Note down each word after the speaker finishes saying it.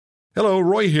Hello,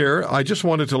 Roy here. I just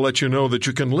wanted to let you know that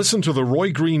you can listen to The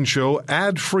Roy Green Show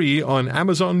ad-free on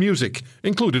Amazon Music,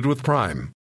 included with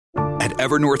Prime. At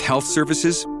Evernorth Health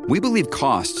Services, we believe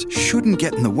costs shouldn't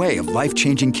get in the way of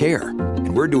life-changing care,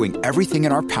 and we're doing everything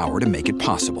in our power to make it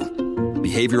possible.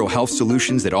 Behavioral health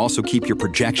solutions that also keep your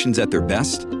projections at their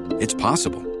best? It's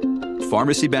possible.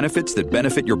 Pharmacy benefits that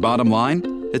benefit your bottom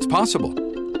line? It's possible.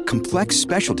 Complex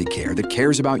specialty care that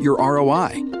cares about your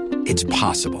ROI? It's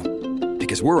possible.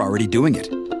 Because we're already doing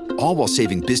it, all while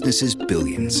saving businesses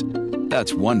billions.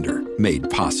 That's Wonder made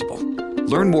possible.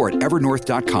 Learn more at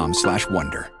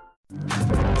evernorth.com/wonder.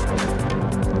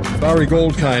 Barry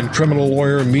Goldkind, criminal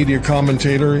lawyer, media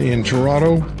commentator in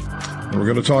Toronto. We're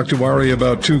going to talk to Barry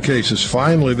about two cases.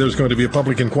 Finally, there's going to be a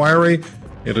public inquiry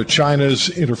into China's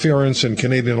interference in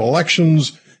Canadian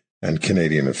elections and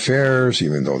Canadian affairs,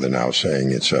 even though they're now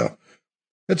saying it's a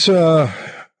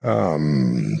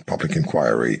public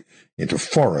inquiry into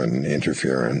foreign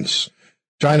interference.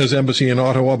 China's embassy in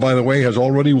Ottawa, by the way, has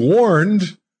already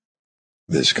warned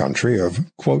this country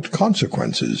of, quote,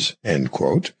 consequences, end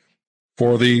quote,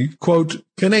 for the, quote,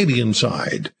 Canadian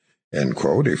side, end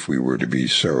quote, if we were to be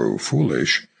so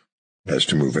foolish as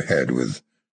to move ahead with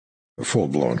a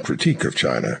full-blown critique of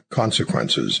China.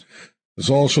 Consequences. There's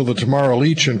also the Tamara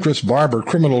Lich and Chris Barber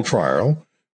criminal trial,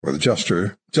 where the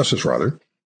Justice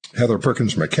Heather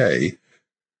Perkins McKay,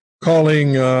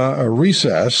 calling a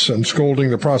recess and scolding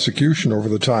the prosecution over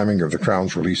the timing of the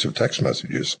Crown's release of text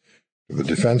messages to the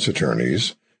defense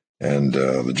attorneys. And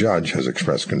the judge has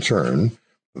expressed concern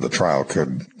that the trial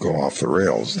could go off the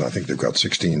rails. I think they've got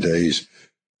 16 days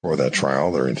for that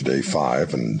trial. They're into day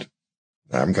 5, and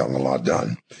I haven't gotten a lot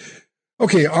done.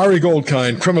 Okay, Ari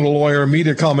Goldkind, criminal lawyer,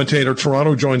 media commentator,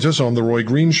 Toronto, joins us on The Roy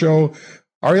Green Show.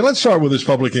 Ari, let's start with this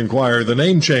public inquiry, the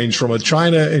name change from a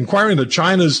inquiry into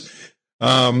China's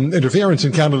interference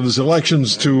in Canada's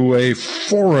elections to a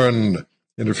foreign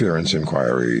interference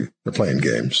inquiry. They're playing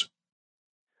games.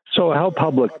 So how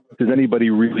public does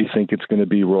anybody really think it's going to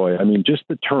be, Roy? I mean, just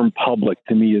the term public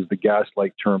to me is the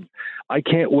gaslight term. I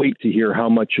can't wait to hear how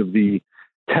much of the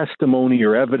testimony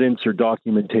or evidence or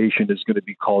documentation is going to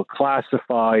be called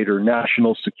classified or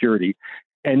national security.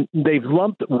 And they've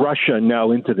lumped Russia now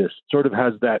into this, sort of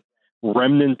has that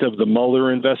remnant of the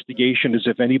Mueller investigation, as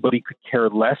if anybody could care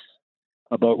less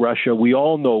about Russia. We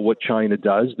all know what China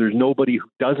does. There's nobody who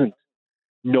doesn't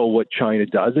know what China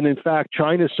does. And in fact,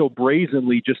 China so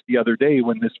brazenly just the other day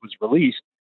when this was released,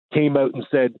 came out and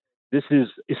said, this is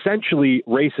essentially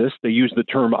racist. They use the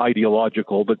term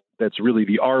ideological, but that's really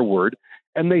the R word.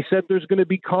 And they said there's going to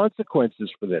be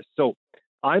consequences for this. So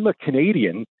I'm a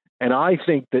Canadian, and I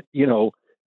think that,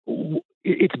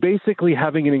 it's basically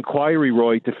having an inquiry,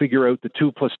 Roy, to figure out the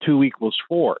 2 + 2 =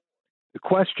 4. The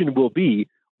question will be,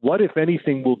 what, if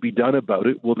anything, will be done about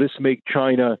it? Will this make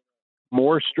China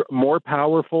more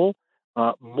powerful,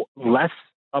 less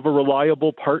of a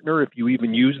reliable partner, if you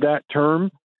even use that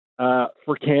term,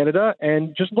 for Canada?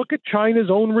 And just look at China's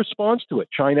own response to it.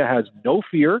 China has no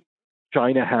fear.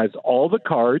 China has all the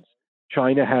cards.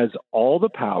 China has all the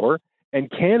power. And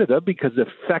Canada, because of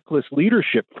feckless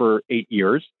leadership for 8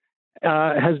 years,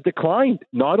 has declined,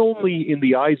 not only in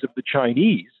the eyes of the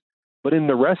Chinese, but in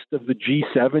the rest of the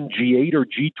G7, G8, or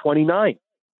G29.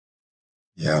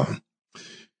 Yeah.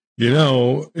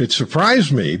 It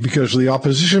surprised me because the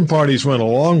opposition parties went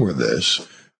along with this.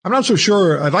 I'm not so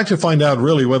sure. I'd like to find out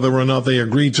really whether or not they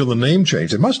agreed to the name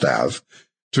change. They must have,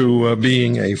 to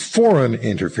being a foreign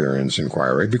interference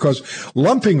inquiry, because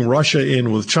lumping Russia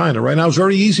in with China right now is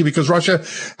very easy because Russia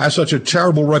has such a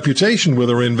terrible reputation with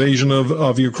her invasion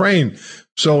of Ukraine.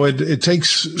 So it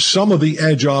takes some of the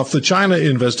edge off the China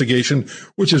investigation,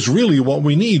 which is really what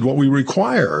we need, what we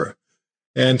require.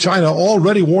 And China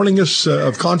already warning us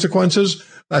of consequences.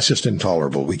 That's just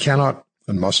intolerable. We cannot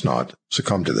and must not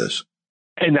succumb to this.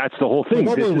 And that's the whole thing.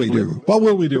 What will we do? What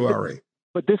will we do, Ari?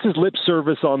 But this is lip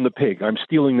service on the pig. I'm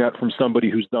stealing that from somebody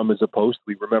who's dumb as a post.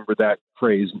 We remember that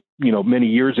phrase, many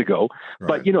years ago.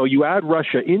 Right. But, you add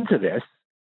Russia into this.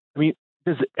 I mean,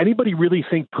 does anybody really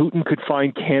think Putin could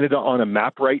find Canada on a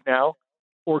map right now,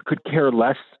 or could care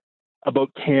less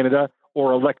about Canada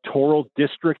or electoral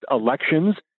district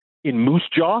elections in Moose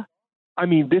Jaw? I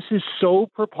mean, this is so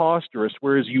preposterous.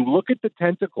 Whereas you look at the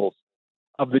tentacles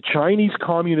of the Chinese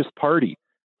Communist Party,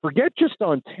 forget just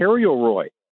Ontario, Roy.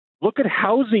 Look at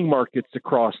housing markets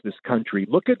across this country.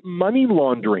 Look at money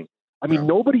laundering. I mean,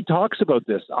 nobody talks about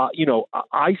this.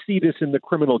 I see this in the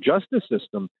criminal justice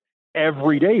system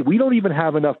every day. We don't even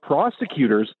have enough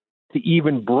prosecutors to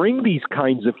even bring these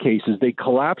kinds of cases. They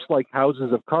collapse like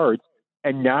houses of cards.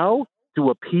 And now,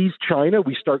 to appease China,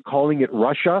 we start calling it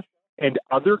Russia and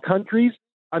other countries.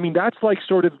 I mean, that's like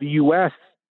sort of the U.S.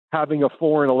 having a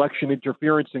foreign election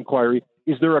interference inquiry.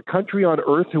 Is there a country on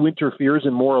earth who interferes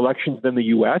in more elections than the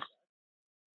U.S.?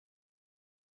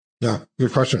 Yeah,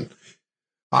 good question.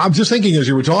 I'm just thinking as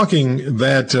you were talking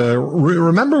that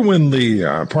remember when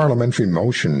the parliamentary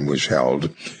motion was held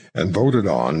and voted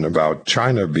on about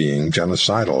China being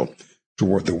genocidal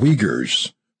toward the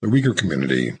Uyghurs, the Uyghur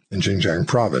community in Xinjiang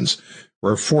province,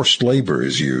 where forced labor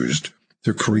is used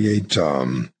to create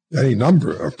any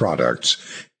number of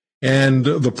products. And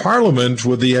the parliament,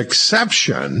 with the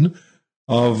exception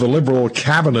of the Liberal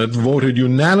cabinet, voted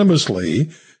unanimously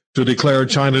to declare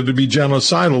China to be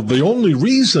genocidal. The only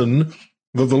reason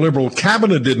that the Liberal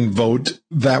cabinet didn't vote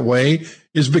that way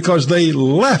is because they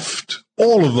left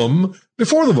all of them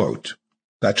before the vote.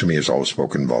 That, to me, has always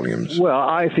spoken volumes. Well,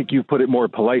 I think you put it more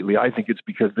politely. I think it's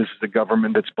because this is a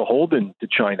government that's beholden to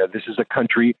China. This is a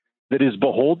country that is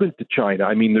beholden to China.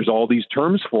 I mean, there's all these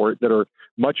terms for it that are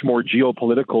much more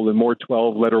geopolitical than more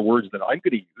 12-letter words that I'm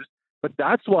going to use. But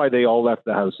that's why they all left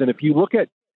the House. And if you look at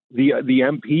the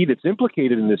MP that's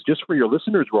implicated in this, just for your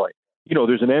listeners, Roy,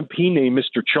 there's an MP named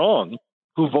Mr. Chong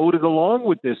who voted along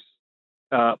with this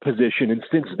position. And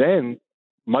since then,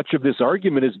 much of this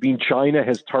argument has been China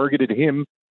has targeted him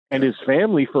and his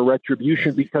family for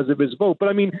retribution because of his vote. But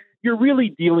I mean, you're really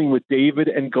dealing with David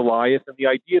and Goliath, and the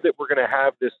idea that we're going to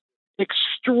have this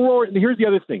extraordinary. Here's the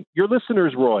other thing. Your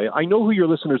listeners, Roy, I know who your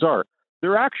listeners are.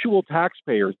 They're actual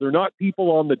taxpayers. They're not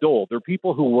people on the dole. They're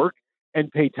people who work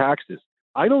and pay taxes.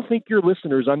 I don't think your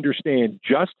listeners understand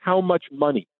just how much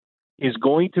money is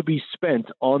going to be spent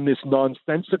on this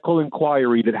nonsensical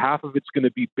inquiry that half of it's going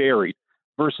to be buried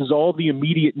versus all the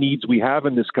immediate needs we have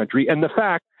in this country, and the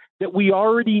fact that we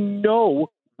already know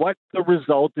what the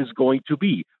result is going to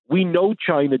be. We know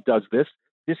China does this.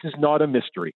 This is not a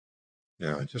mystery.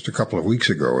 Yeah, just a couple of weeks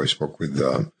ago, I spoke with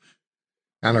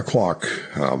Anna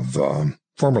Kwok,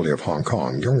 formerly of Hong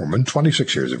Kong, young woman,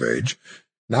 26 years of age,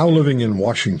 now living in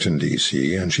Washington,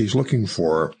 D.C., and she's looking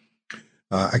for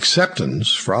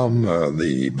acceptance from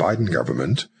the Biden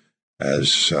government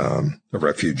as a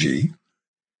refugee.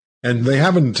 And they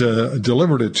haven't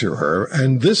delivered it to her.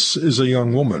 And this is a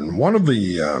young woman, one of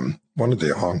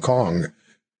the Hong Kong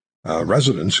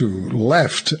residents who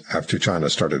left after China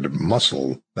started to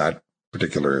muscle that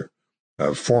particular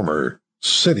former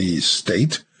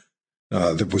city-state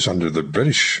that was under the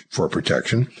British for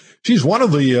protection. She's one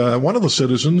of the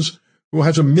citizens who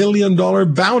has $1 million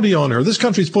bounty on her. This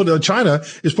country's China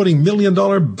is putting $1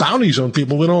 million bounties on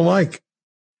people they don't like.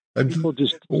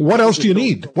 What else do you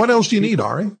need? What else do you need,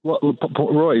 Ari? Well,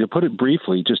 Roy, to put it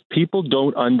briefly, just people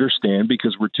don't understand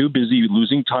because we're too busy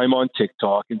losing time on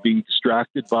TikTok and being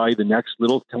distracted by the next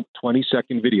little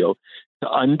 20-second video to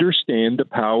understand the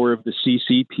power of the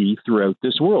CCP throughout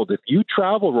this world. If you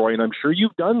travel, Roy, and I'm sure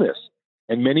you've done this,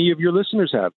 and many of your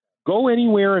listeners have, go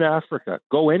anywhere in Africa,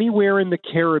 go anywhere in the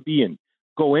Caribbean,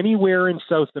 go anywhere in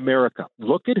South America.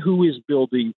 Look at who is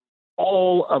building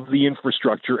all of the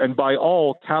infrastructure, and by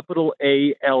all, capital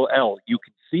ALL. You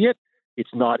can see it. It's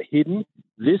not hidden.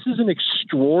 This is an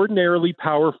extraordinarily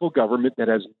powerful government that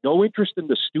has no interest in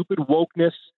the stupid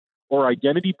wokeness or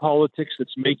identity politics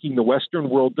that's making the Western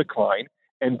world decline.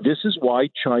 And this is why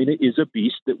China is a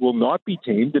beast that will not be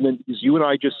tamed. And as you and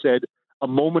I just said a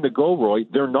moment ago, Roy,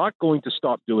 they're not going to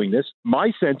stop doing this.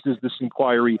 My sense is this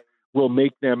inquiry will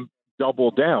make them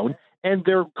double down. And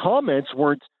their comments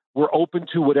we're open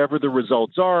to whatever the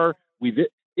results are.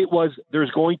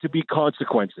 There's going to be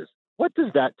consequences. What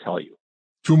does that tell you?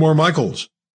 2 more Michaels.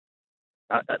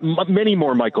 Many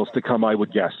more Michaels to come, I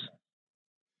would guess.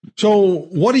 So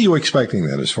what are you expecting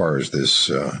then as far as this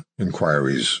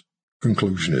inquiry's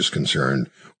conclusion is concerned?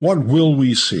 What will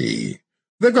we see?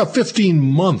 They've got 15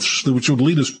 months, which would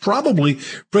lead us probably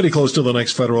pretty close to the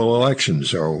next federal election.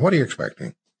 So what are you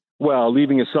expecting? Well,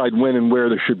 leaving aside when and where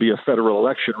there should be a federal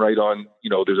election, right on,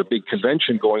 there's a big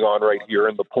convention going on right here,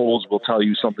 and the polls will tell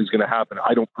you something's going to happen.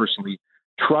 I don't personally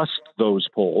trust those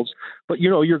polls, but,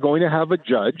 you're going to have a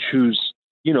judge who's,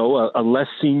 a less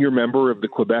senior member of the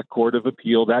Quebec Court of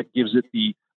Appeal. That gives it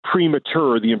the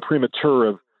imprimatur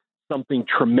of something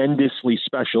tremendously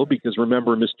special, because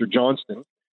remember, Mr. Johnston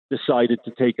decided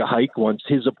to take a hike once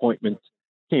his appointment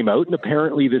came out, and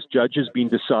apparently this judge has been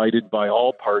decided by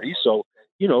all parties. So,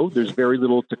 there's very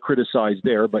little to criticize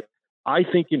there. But I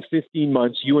think in 15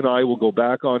 months, you and I will go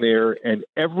back on air and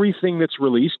everything that's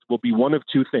released will be one of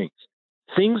two things.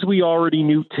 Things we already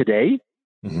knew today,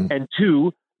 and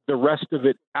 2, the rest of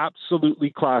it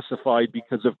absolutely classified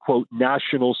because of, quote,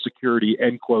 national security,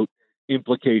 end quote,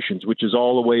 implications, which is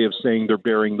all a way of saying they're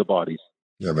burying the bodies.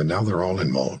 Yeah, but now they're all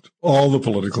involved. All the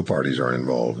political parties are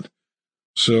involved.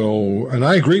 So, and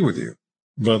I agree with you.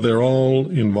 but they're all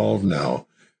involved now.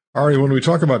 Ari, when we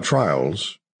talk about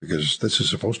trials, because this is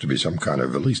supposed to be some kind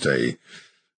of at least a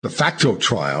de facto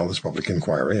trial, this public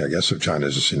inquiry, I guess, of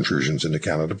China's intrusions into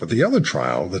Canada, but the other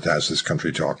trial that has this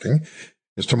country talking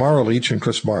is Tamara Lich and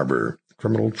Chris Barber,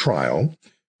 criminal trial,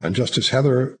 and Justice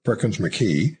Heather Perkins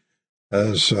McKee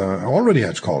has already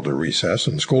had called a recess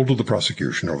and scolded the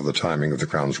prosecution over the timing of the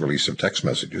Crown's release of text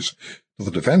messages to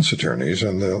the defense attorneys,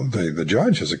 and the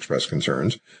judge has expressed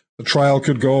concerns the trial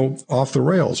could go off the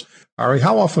rails. Ari,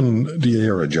 how often do you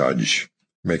hear a judge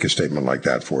make a statement like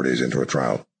that 4 days into a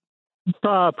trial?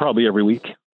 Probably every week.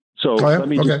 So let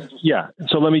me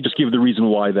just give the reason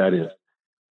why that is.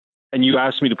 And you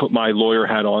asked me to put my lawyer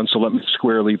hat on, so let me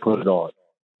squarely put it on.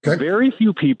 Okay. Very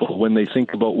few people, when they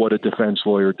think about what a defense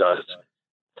lawyer does,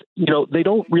 they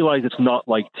don't realize it's not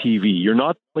like TV. You're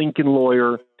not a Lincoln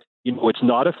lawyer. It's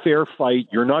not a fair fight.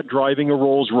 You're not driving a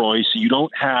Rolls Royce. You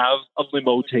don't have a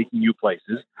limo taking you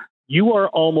places. You are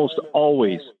almost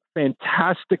always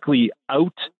fantastically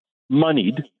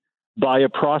out-moneyed by a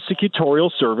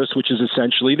prosecutorial service, which is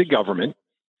essentially the government,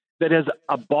 that has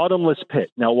a bottomless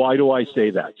pit. Now, why do I say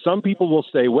that? Some people will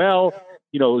say, well,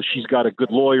 she's got a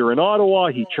good lawyer in Ottawa.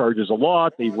 He charges a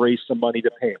lot. They've raised some money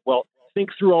to pay him. Well,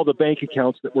 think through all the bank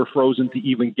accounts that were frozen to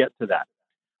even get to that.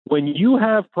 When you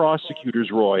have prosecutors,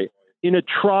 Roy, in a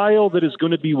trial that is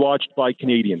going to be watched by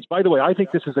Canadians, by the way, I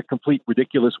think this is a complete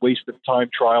ridiculous waste of time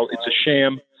trial. It's a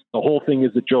sham. The whole thing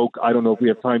is a joke. I don't know if we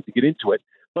have time to get into it,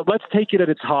 but let's take it at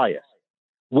its highest.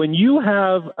 When you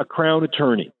have a Crown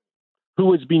attorney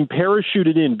who is being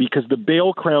parachuted in because the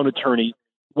bail Crown attorney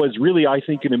was really, I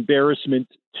think, an embarrassment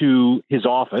to his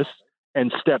office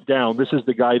and stepped down. This is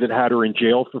the guy that had her in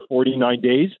jail for 49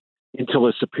 days until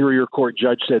a Superior Court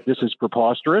judge said this is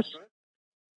preposterous.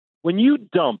 When you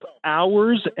dump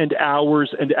hours and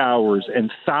hours and hours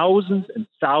and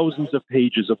thousands of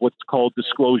pages of what's called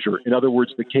disclosure, in other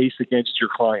words, the case against your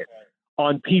client,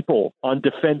 on people, on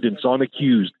defendants, on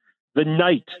accused, the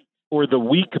night or the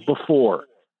week before,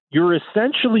 you're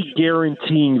essentially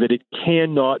guaranteeing that it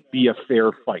cannot be a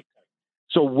fair fight.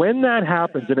 So when that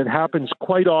happens, and it happens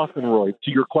quite often, Roy,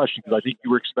 to your question, because I think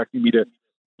you were expecting me to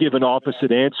give an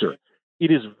opposite answer,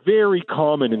 it is very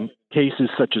common in cases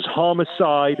such as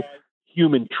homicide,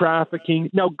 human trafficking.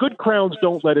 Now, good crowns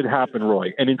don't let it happen,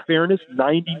 Roy. And in fairness,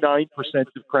 99%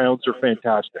 of crowns are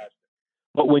fantastic.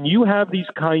 But when you have these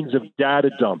kinds of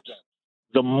data dumps,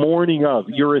 the morning of,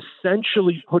 you're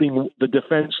essentially putting the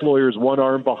defense lawyers one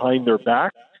arm behind their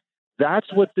back.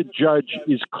 That's what the judge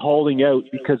is calling out,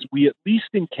 because we, at least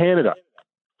in Canada,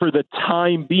 for the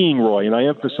time being, Roy, and I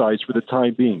emphasize for the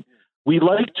time being, we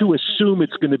like to assume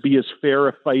it's going to be as fair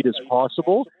a fight as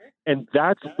possible. And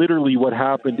that's literally what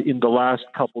happened in the last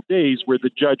couple days, where the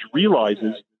judge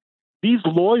realizes these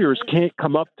lawyers can't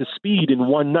come up to speed in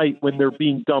one night when they're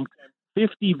being dumped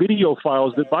 50 video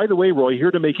files that, by the way, Roy,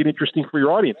 here to make it interesting for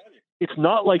your audience, it's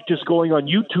not like just going on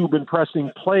YouTube and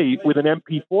pressing play with an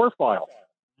MP4 file.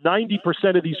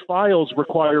 90% of these files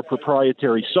require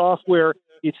proprietary software.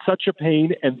 It's such a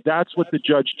pain, and that's what the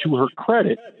judge, to her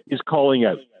credit, is calling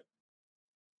out.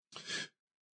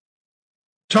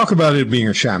 Talk about it being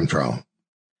a sham trial.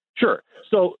 Sure.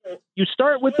 So you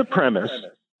start with the premise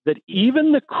that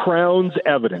even the Crown's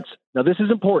evidence, now this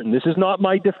is important, this is not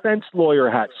my defense lawyer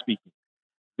hat speaking.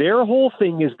 Their whole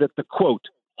thing is that the quote,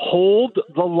 hold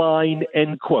the line,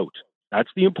 end quote. That's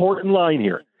the important line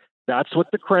here. That's what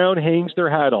the Crown hangs their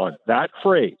hat on. That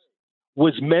phrase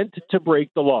was meant to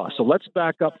break the law. So let's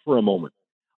back up for a moment.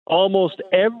 Almost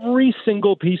every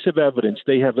single piece of evidence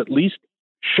they have at least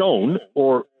shown,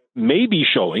 or maybe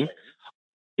showing,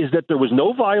 is that there was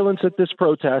no violence at this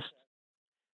protest.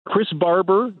 Chris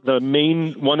Barber, the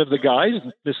main one of the guys,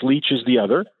 Miss Lich is the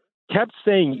other, kept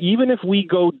saying, even if we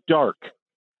go dark,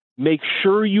 make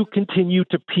sure you continue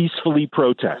to peacefully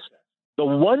protest. The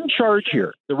one charge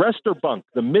here, the rest are bunk,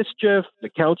 the mischief, the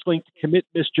counseling to commit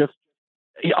mischief.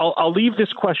 I'll leave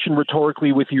this question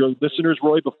rhetorically with your listeners,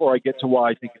 Roy, before I get to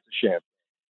why I think it's a sham.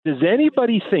 Does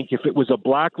anybody think if it was a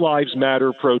Black Lives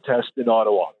Matter protest in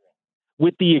Ottawa,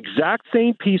 with the exact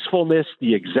same peacefulness,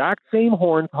 the exact same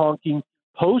horn honking,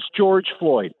 post-George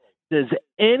Floyd, does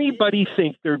anybody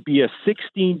think there'd be a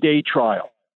 16-day trial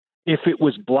if it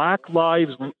was Black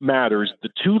Lives Matters, the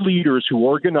two leaders who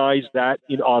organized that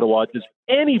in Ottawa? Does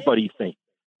anybody think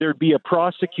there'd be a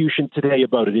prosecution today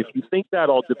about it? If you think that,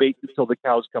 I'll debate until the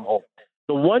cows come home.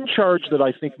 The one charge that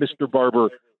I think Mr. Barber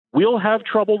will have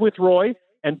trouble with, Roy,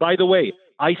 and by the way,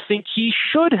 I think he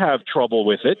should have trouble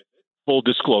with it, full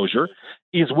disclosure,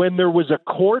 is when there was a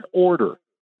court order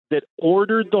that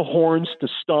ordered the horns to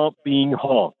stop being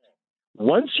honked.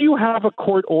 Once you have a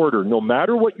court order, no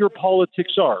matter what your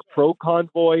politics are,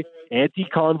 pro-convoy,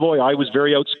 anti-convoy, I was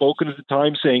very outspoken at the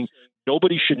time saying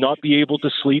nobody should not be able to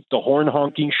sleep. The horn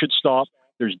honking should stop.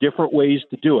 There's different ways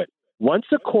to do it. Once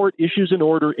a court issues an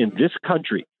order in this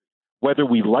country, whether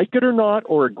we like it or not,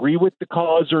 or agree with the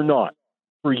cause or not,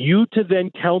 for you to then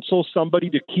counsel somebody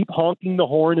to keep honking the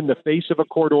horn in the face of a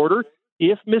court order,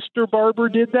 if Mr. Barber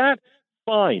did that,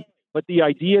 fine. But the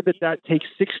idea that that takes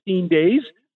 16 days,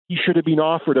 he should have been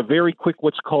offered a very quick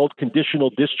what's called conditional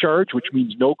discharge, which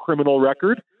means no criminal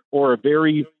record, or a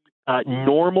very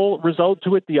normal result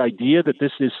to it. The idea that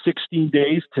this is 16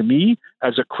 days, to me,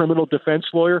 as a criminal defense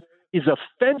lawyer, is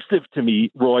offensive to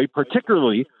me, Roy,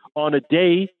 particularly on a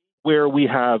day where we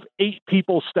have 8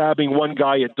 people stabbing one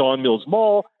guy at Don Mills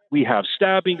Mall. We have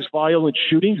stabbings, violent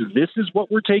shootings. This is what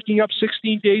we're taking up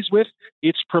 16 days with.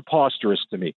 It's preposterous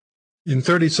to me. In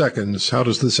 30 seconds, how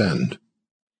does this end?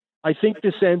 I think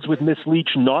this ends with Miss Leach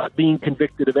not being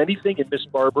convicted of anything and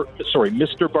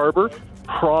Mr. Barber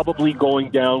probably going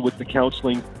down with the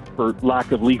counseling, for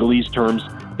lack of legalese terms,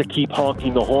 to keep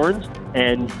honking the horns,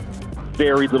 and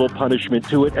very little punishment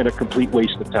to it and a complete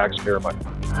waste of taxpayer money.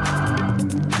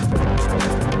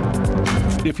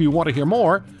 If you want to hear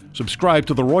more, subscribe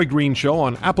to The Roy Green Show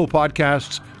on Apple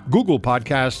Podcasts, Google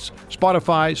Podcasts,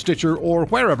 Spotify, Stitcher, or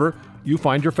wherever you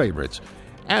find your favorites.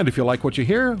 And if you like what you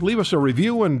hear, leave us a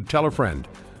review and tell a friend.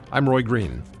 I'm Roy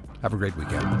Green. Have a great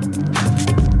weekend.